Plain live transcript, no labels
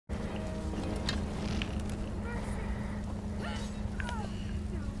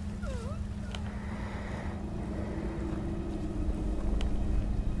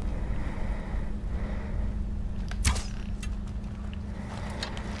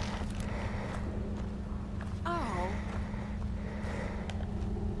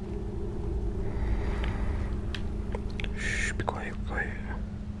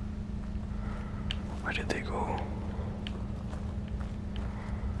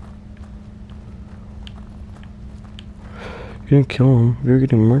didn't kill him. You're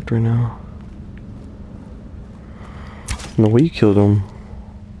getting murked right now. No way you killed him.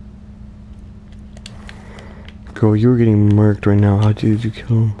 Girl, you were getting murked right now. How did you kill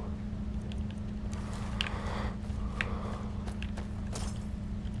him?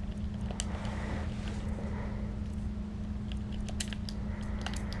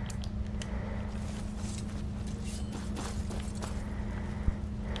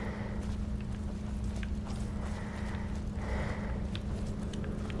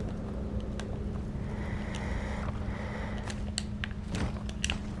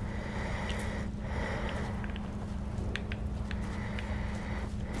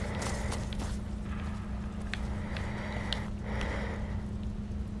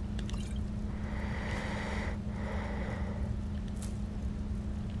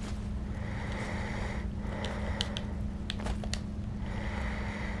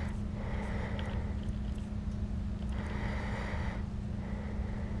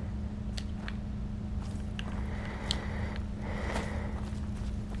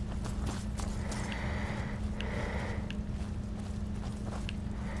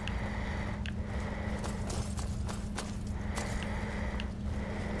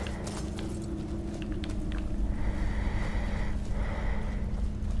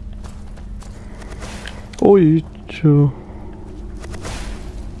 Oi, chill.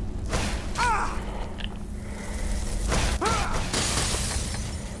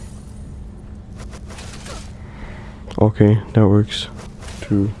 Okay, that works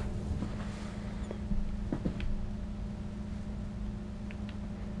too.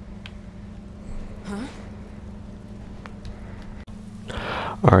 Huh?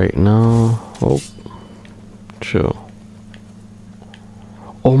 Alright, now. Oh. Chill.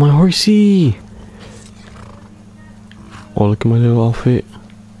 Oh, my horsey! Oh, look at my little outfit.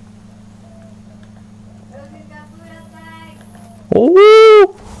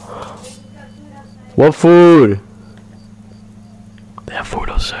 Oh! What food? They have food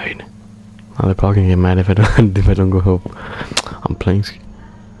outside. Oh, they're probably gonna get mad if I don't go help. I'm playing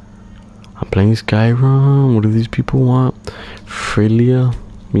Skyrim. What do these people want? Freya?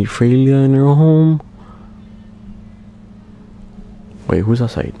 Meet Freya in her home? Wait, who's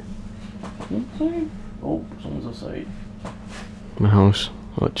outside? Oh, someone's outside. My house.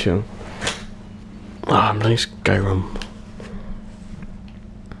 Oh, chill. Ah, I'm playing Skyrim.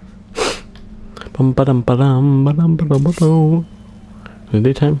 Is it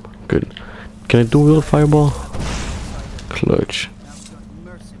daytime? Good. Can I do a little fireball? Clutch.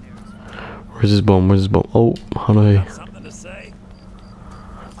 Where's this bomb? Where's this bomb? Oh, how do I?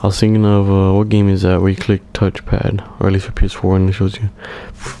 I was thinking of what game is that where you click touchpad, or at least for PS4 and it shows you.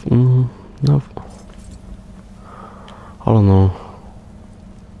 No. I don't know.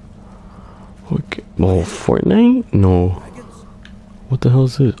 Okay. Oh, Fortnite? No. What the hell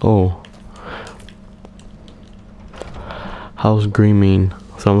is this? Oh. House Green.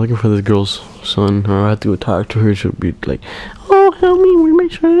 So I'm looking for this girl's son, or I have to go talk to her. She'll be like, "Oh, help me, where's my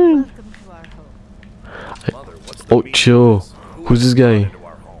son?" Oh, chill. Who's this guy?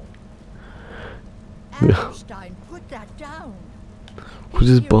 Who's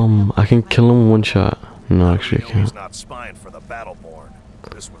this bum? I can kill him in one shot. No, actually I can't. He's not spying for the Battleborn.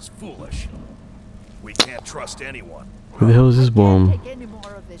 This was foolish. We can't trust anyone. Who the hell is this bum?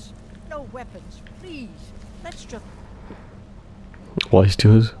 No weapons, please. Let's just Why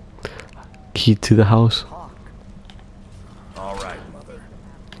still his key to the house? All right, mother.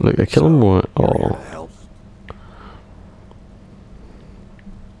 Look, I kill him one. Oh.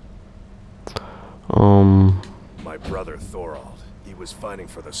 My brother Thorald. He was fighting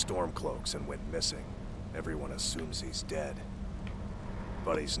for the Stormcloaks and went missing. Everyone assumes he's dead.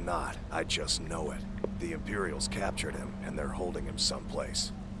 But he's not. I just know it. The Imperials captured him, and they're holding him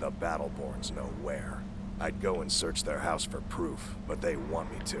someplace. The Battleborns know where. I'd go and search their house for proof, but they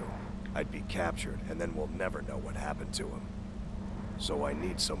want me to. I'd be captured, and then we'll never know what happened to him. So I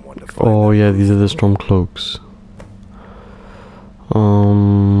need someone to find Oh yeah, these are the Stormcloaks.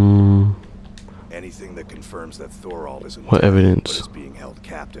 Anything that confirms that Thorald isn't What evidence? is being held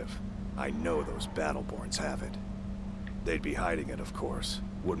captive. I know those Battleborns have it. They'd be hiding it, of course.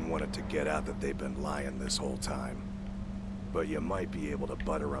 Wouldn't want it to get out that they've been lying this whole time. But you might be able to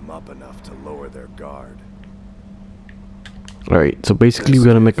butter them up enough to lower their guard. Alright, so basically we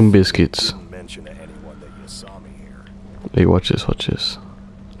gotta make them biscuits. Didn't mention to anyone that you saw me here. Hey, watch this, watch this.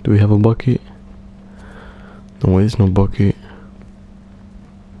 Do we have a bucket? No way, there's no bucket.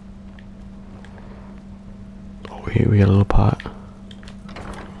 Oh wait, we got a little pot.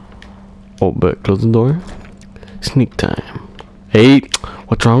 Oh, but close the door. Sneak time. Hey,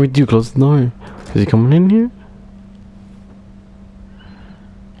 what's wrong with you? Close the door. Is he coming in here?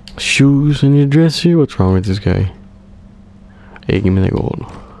 shoes in your dresser? What's wrong with this guy? Hey, give me that gold.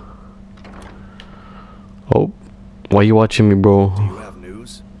 Oh, why you watching me, bro? Do you have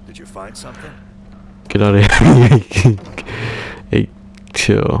news? Did you find something? Get out of here. Hey,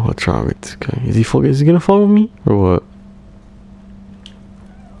 chill. What's wrong with this guy? Is he gonna follow me or what?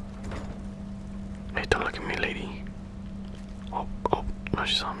 Hey, don't look at me, lady. Oh, no,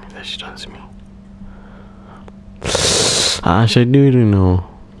 she saw me. There she does me. Should I do it or no?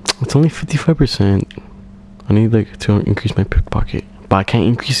 It's only 55%. I need like to increase my pickpocket, but I can't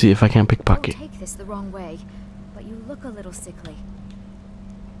increase it if I can't pickpocket. Don't take this the wrong way, but you look a little sickly.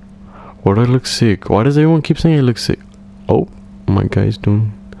 Why do I look sick? Why does everyone keep saying I look sick? Oh, my guy's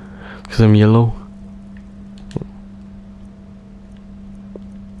doing, because I'm yellow.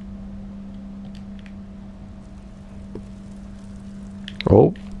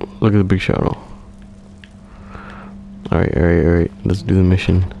 Oh, look at the big shadow. Alright, let's do the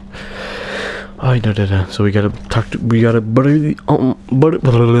mission. Alright, so we gotta we gotta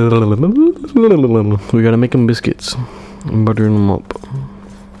make them biscuits and butter them up.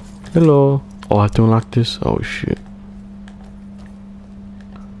 Hello. Oh, I have to unlock this? Oh shit.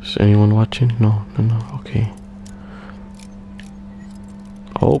 Is anyone watching? No, okay.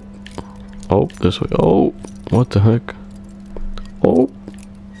 Oh, this way. Oh, what the heck? Oh,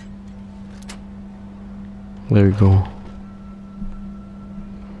 there we go.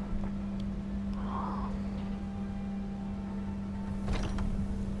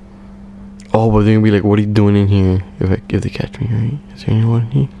 Oh, but they're gonna be like, what are you doing in here? If they catch me, right? Is there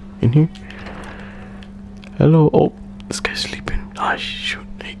anyone in here? Hello? Oh, this guy's sleeping. Ah, shoot.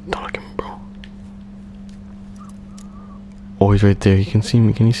 Hey, don't look at me, bro. Oh, he's right there. He can see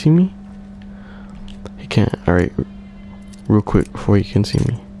me. Can he see me? He can't. Alright. Real quick before he can see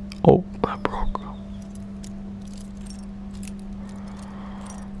me. Oh, I broke.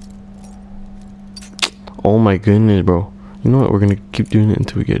 Oh my goodness, bro. You know what? We're gonna keep doing it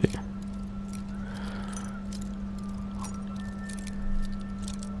until we get it.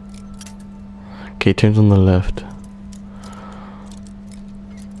 Okay, turns on the left.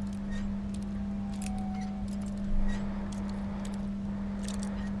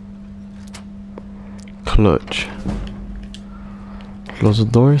 Clutch. Close the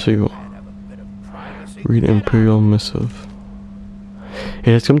door so you read Imperial Missive.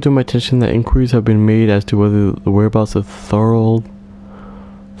 It has come to my attention that inquiries have been made as to whether the whereabouts of Thorold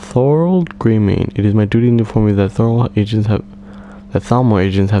Greymane. It is my duty to inform you that Thalmor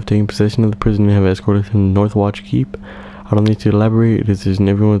agents have taken possession of the prison and have escorted him to North Watch Keep. I don't need to elaborate. It is in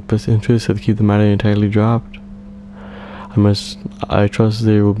everyone's best interest to keep the matter entirely dropped. I trust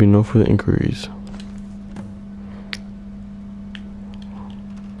there will be no further inquiries.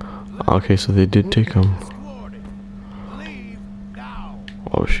 Okay, so they did take him.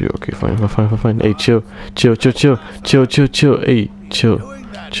 Oh shit, okay, fine. Hey, chill. Hey,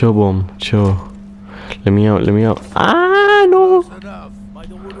 chill, boom, chill. Let me out. Ah, no.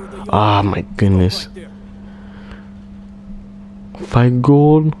 Ah, my goodness. 5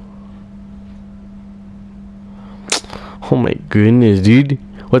 gold. Oh my goodness, dude.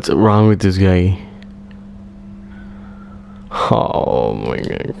 What's wrong with this guy? Oh my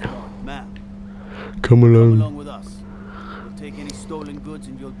god. Come along with us. We'll take any stolen goods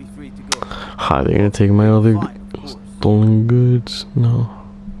and you'll be free to go. Ah, they're gonna take my other stolen goods? No.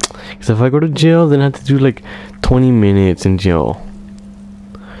 Because if I go to jail, then I have to do like 20 minutes in jail.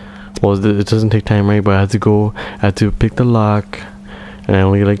 Well, it doesn't take time, right? But I have to pick the lock. And I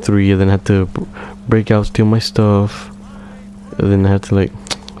only get like 3. And then I have to break out, steal my stuff. And then I have to like...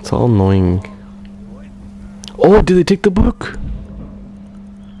 It's all annoying. Oh, did they take the book?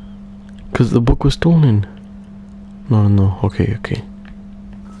 Because the book was stolen. No. Okay.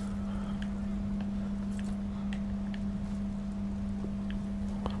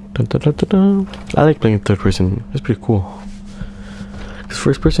 I like playing third person. It's pretty cool. Cause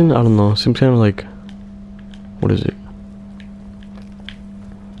first person, I don't know, seems kind of like, what is it?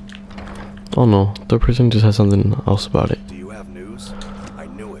 Oh no, third person just has something else about it. Do you have news? I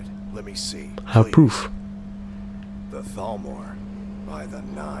knew it. Let me see. I have proof. The Thalmor. By the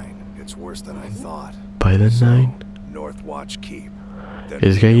 9. It's worse than I thought. By the 9? North Watch Keep.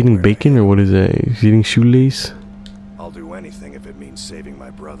 Is this guy eating bacon or what is that? He's eating shoelace? I'll do anything if it means saving my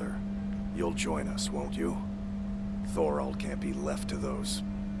brother. You'll join us, won't you? Thorold can't be left to those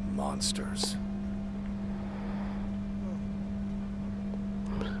monsters.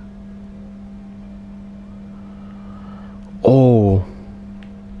 Oh.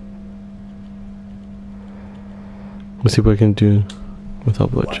 Let's see what I can do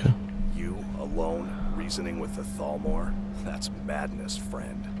without bloodshed. You alone reasoning with the Thalmor? That's madness,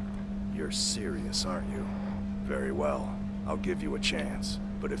 friend. You're serious, aren't you? Very well. I'll give you a chance.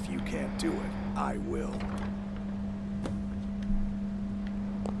 But if you can't do it, I will.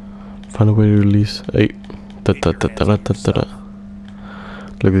 Find a way to release. Hey. Look,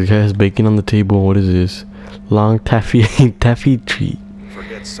 this guy has bacon on the table. What is this? Long taffy taffy tree.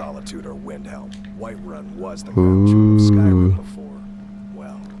 Forget Solitude or Windhelm. Whiterun was the ground jewel of Skyrim before.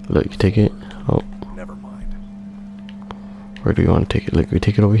 Well, look, you take it. Oh, never mind. where do you want to take it? Like, we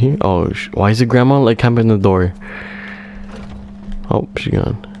take it over here. Oh, why is the grandma like camping the door? Oh, she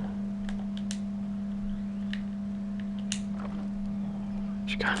gone.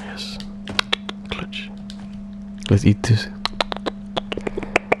 She gone. Yes. Clutch. Let's eat this.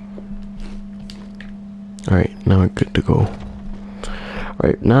 Alright, now we're good to go.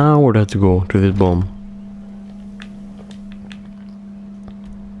 Alright, now we'd have to go to this bomb.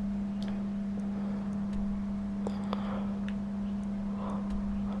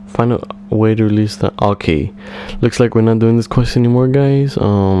 Find a way to release that. Okay. Looks like we're not doing this quest anymore, guys.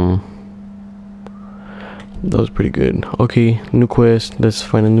 That was pretty good. Okay, new quest. Let's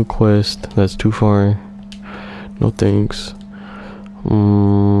find a new quest. That's too far. No thanks.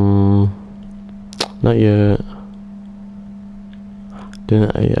 Not yet.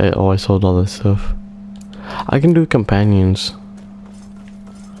 Didn't I? Oh, I sold all this stuff. I can do companions.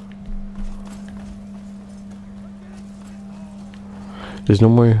 There's no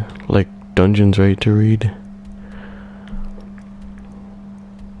more like dungeons, right, to read.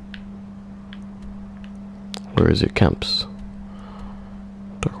 Where is it? Camps.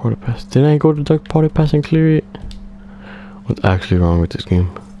 Dark Water Pass. Didn't I go to Dark Water Pass and clear it? What's actually wrong with this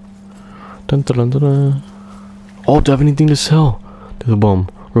game? Dun, dun, dun, dun, dun. Oh, do I have anything to sell? To the bomb,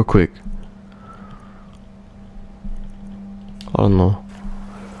 real quick. I don't know.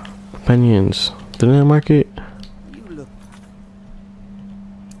 Companions. Didn't I mark it? You look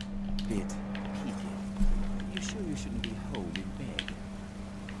bit peated. You sure you shouldn't be home in bed?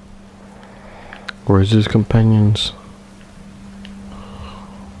 Where's his companions?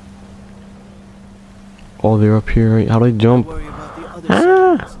 Oh, they're up here, right? How do I jump? Worry about the other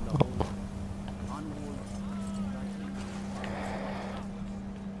Ah! citizens in the whole onward.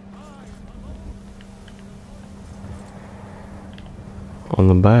 On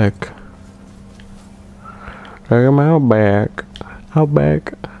the back. Look at my back. How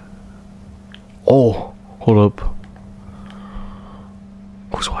back? Oh, hold up.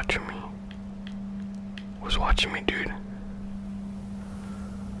 Who's watching me? Who's watching me, dude?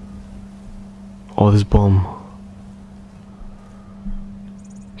 Oh, this bum.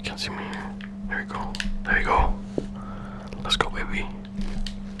 You can't see me. There we go. There we go. Let's go, baby.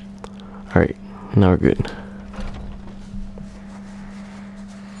 Alright, now we're good.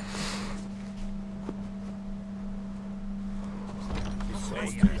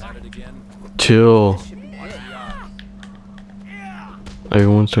 Chill.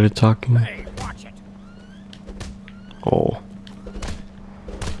 Everyone started talking. Oh.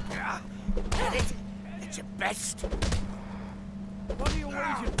 It's your best. What are you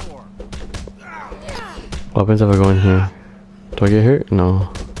waiting for? What happens if I go in here? Do I get hurt?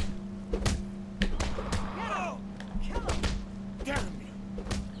 No.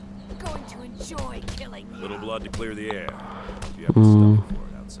 Going to enjoy killing you. Little blood to clear the air. You have a stomach for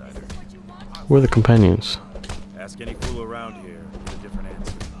it, outsider. Where are the companions? Ask any fool around here, get a different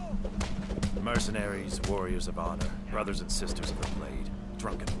answer. Mercenaries, warriors of honor, brothers and sisters of the blade,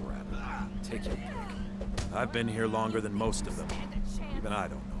 drunken rabble. Take your pick. I've been here longer than most of them. Even I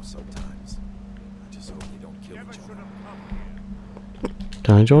don't know sometimes. I just hope they don't kill each other.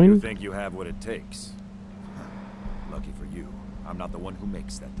 Can I You join? think you have what it takes? Huh. Lucky for you, I'm not the one who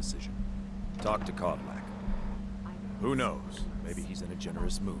makes that decision. Talk to Kodlak. Who knows? Maybe he's in a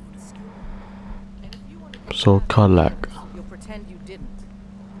generous mood. So, Kodlak. You'll pretend you didn't.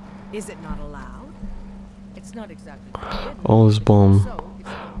 Is it not allowed? It's not exactly forbidden. Oh, this bomb. So,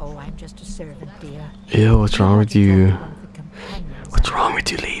 oh, I'm just a servant, dear. Ew, what's wrong with you? One of the companions What's I- wrong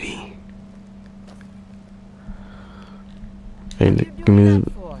with you, lady? Hey, give me this.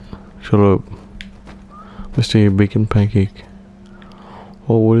 For? Shut up. Mr. Bacon Pancake.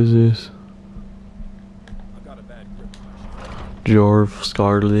 Oh, what is this? Jorv,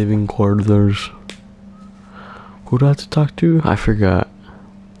 Scar Living Quarters. Who do I have to talk to? I forgot.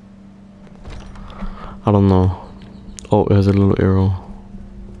 I don't know. Oh, it has a little arrow.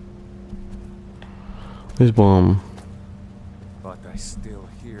 This bomb. But I still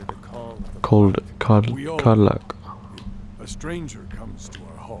hear the call of the Called We all- Kodlak. A stranger comes to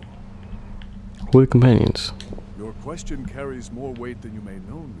our hall. Who are the companions? Your question carries more weight than you may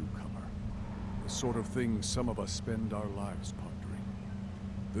know, newcomer. The sort of thing some of us spend our lives pondering.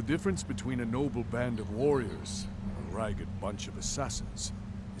 The difference between a noble band of warriors and a ragged bunch of assassins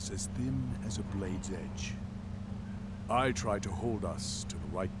is as thin as a blade's edge. I try to hold us to the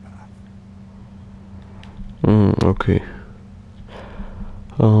right path. Okay.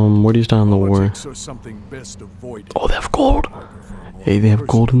 Where do you stand on the war? Politics are something best avoided. Oh, they have gold. I prefer more Hey, they have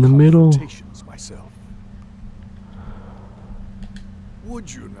gold in the personal middle. confrontations myself.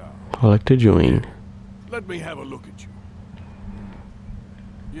 Would you now? I like to join. Let me have a look at you.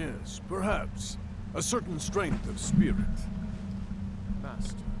 Yes, perhaps. A certain strength of spirit.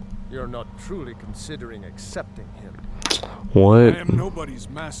 Master, you're not truly considering accepting him. What? I am nobody's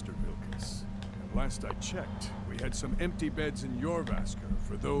master, Vilkas. And last I checked, we had some empty beds in Jorvaskr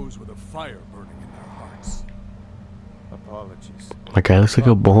for those with a fire burning in their hearts. Apologies. My guy looks like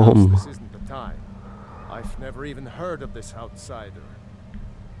a But perhaps bomb. This isn't the time. I've never even heard of this outsider.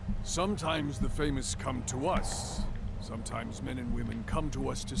 Sometimes the famous come to us. Sometimes men and women come to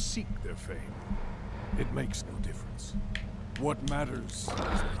us to seek their fame. It makes no difference. What matters is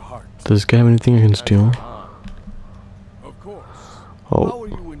their heart. Does this guy have anything I can steal? Of course. Oh. How are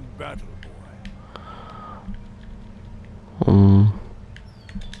you in battle, boy?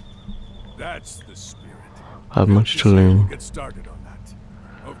 That's the spirit. I have much to Vilkas here will learn. get started on that.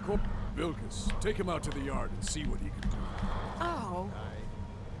 Of course, Vilkas, take him out to the yard and see what he can do. Oh,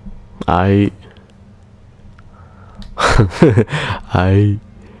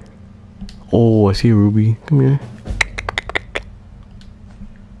 Oh, I see a ruby. Come here.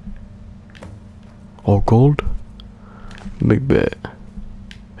 Oh, gold? Big bet.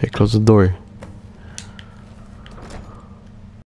 Hey, close the door.